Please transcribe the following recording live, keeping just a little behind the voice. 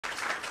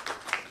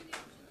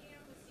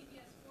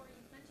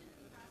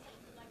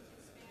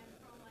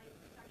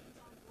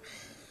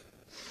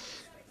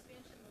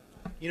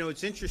You know,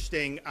 it's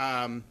interesting.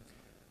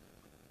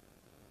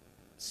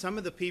 Some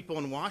of the people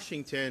in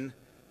Washington,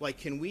 like,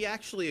 can we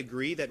actually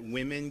agree that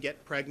women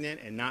get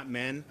pregnant and not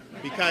men?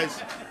 Because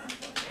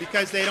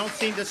they don't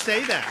seem to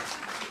say that.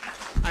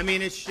 I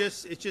mean, it's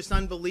just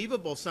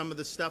unbelievable, some of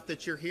the stuff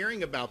that you're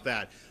hearing about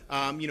that.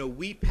 You know,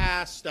 we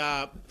passed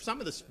some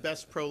of the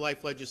best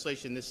pro-life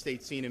legislation this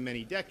state's seen in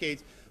many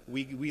decades.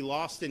 We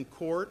lost in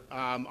court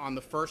on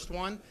the first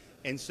one,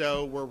 and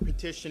so we're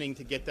petitioning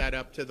to get that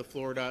up to the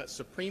Florida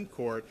Supreme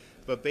Court.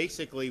 But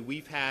basically,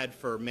 we've had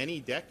for many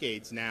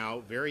decades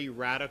now very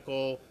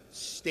radical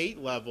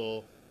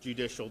state-level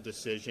judicial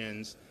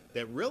decisions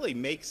that really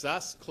makes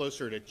us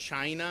closer to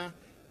China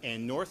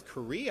and North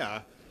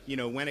Korea, you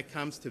know, when it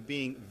comes to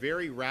being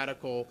very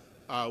radical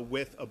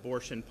with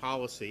abortion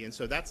policy. And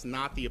so that's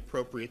not the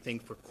appropriate thing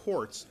for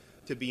courts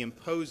to be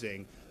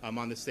imposing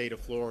on the state of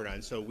Florida.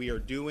 And so we are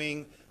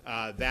doing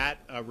that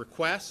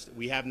request.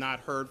 We have not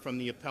heard from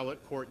the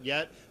appellate court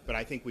yet, but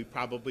I think we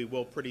probably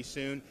will pretty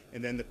soon.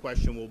 And then the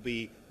question will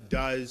be,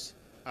 does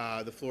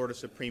the Florida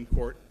Supreme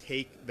Court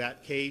take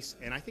that case?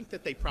 And I think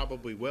that they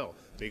probably will,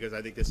 because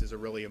I think this is a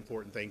really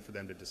important thing for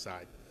them to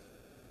decide.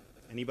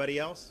 Anybody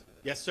else?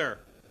 Yes, sir.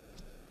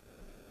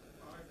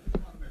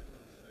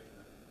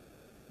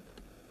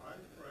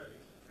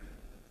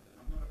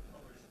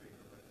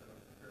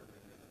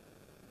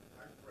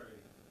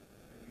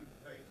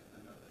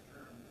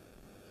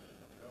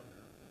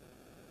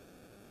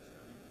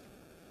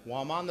 Well,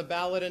 I'm on the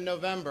ballot in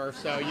November,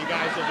 so you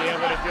guys will be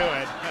able to do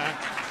it.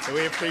 So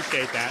we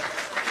appreciate that.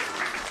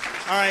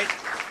 All right.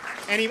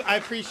 I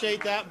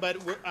appreciate that, but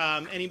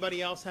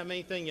anybody else have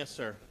anything? Yes,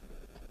 sir.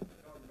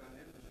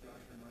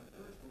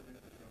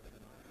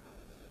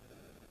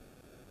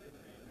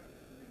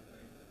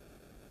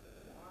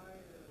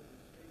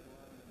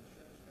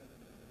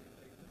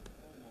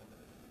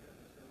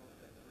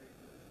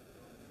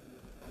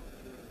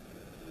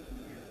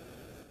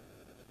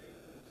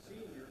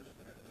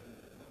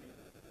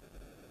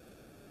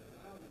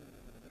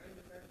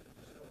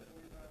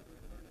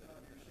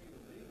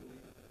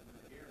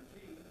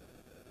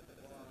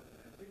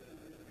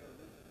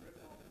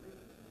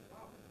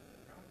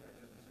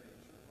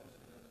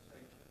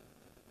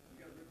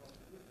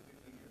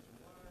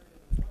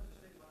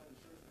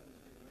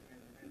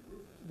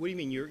 What do you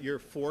mean? You're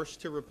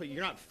forced to replace?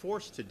 You're not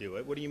forced to do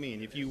it. What do you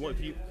mean? If you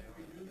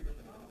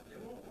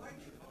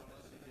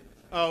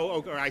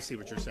oh, I see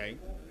what you're saying.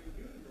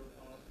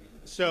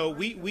 So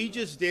we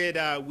just did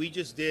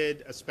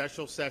a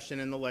special session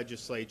in the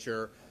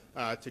legislature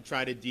to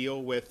try to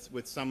deal with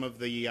some of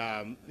the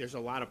there's a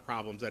lot of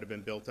problems that have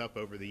been built up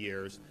over the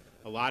years.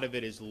 A lot of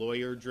it is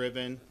lawyer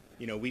driven.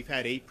 You know, we've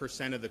had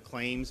 8% of the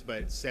claims,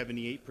 but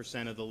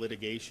 78% of the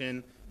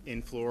litigation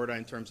in Florida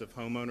in terms of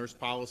homeowners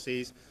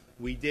policies.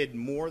 We did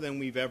more than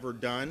we've ever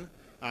done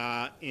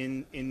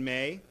in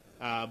May,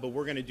 but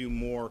we're going to do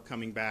more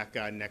coming back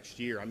next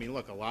year. I mean,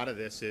 look, a lot of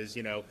this is,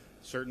 you know,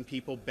 certain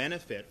people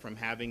benefit from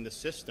having the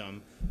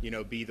system, you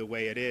know, be the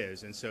way it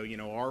is. And so, you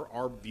know,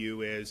 our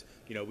view is,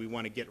 you know, we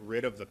want to get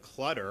rid of the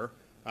clutter.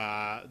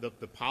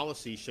 The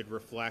policy should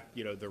reflect,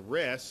 you know, the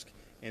risk.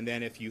 And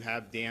then if you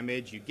have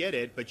damage, you get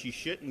it, but you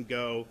shouldn't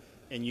go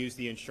and use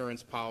the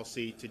insurance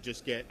policy to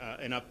just get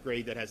an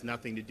upgrade that has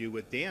nothing to do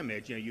with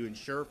damage. You know, you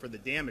insure for the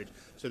damage.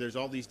 So there's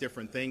all these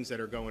different things that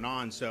are going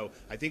on. So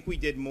I think we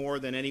did more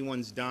than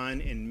anyone's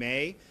done in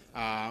May,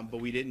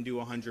 but we didn't do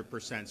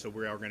 100%. So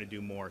we are going to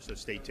do more. So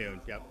stay tuned.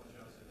 Yep.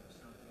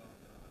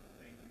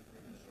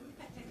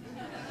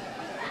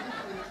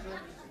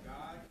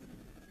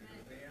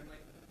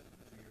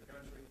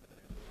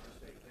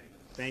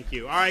 Thank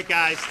you. All right,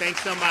 guys.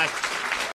 Thanks so much.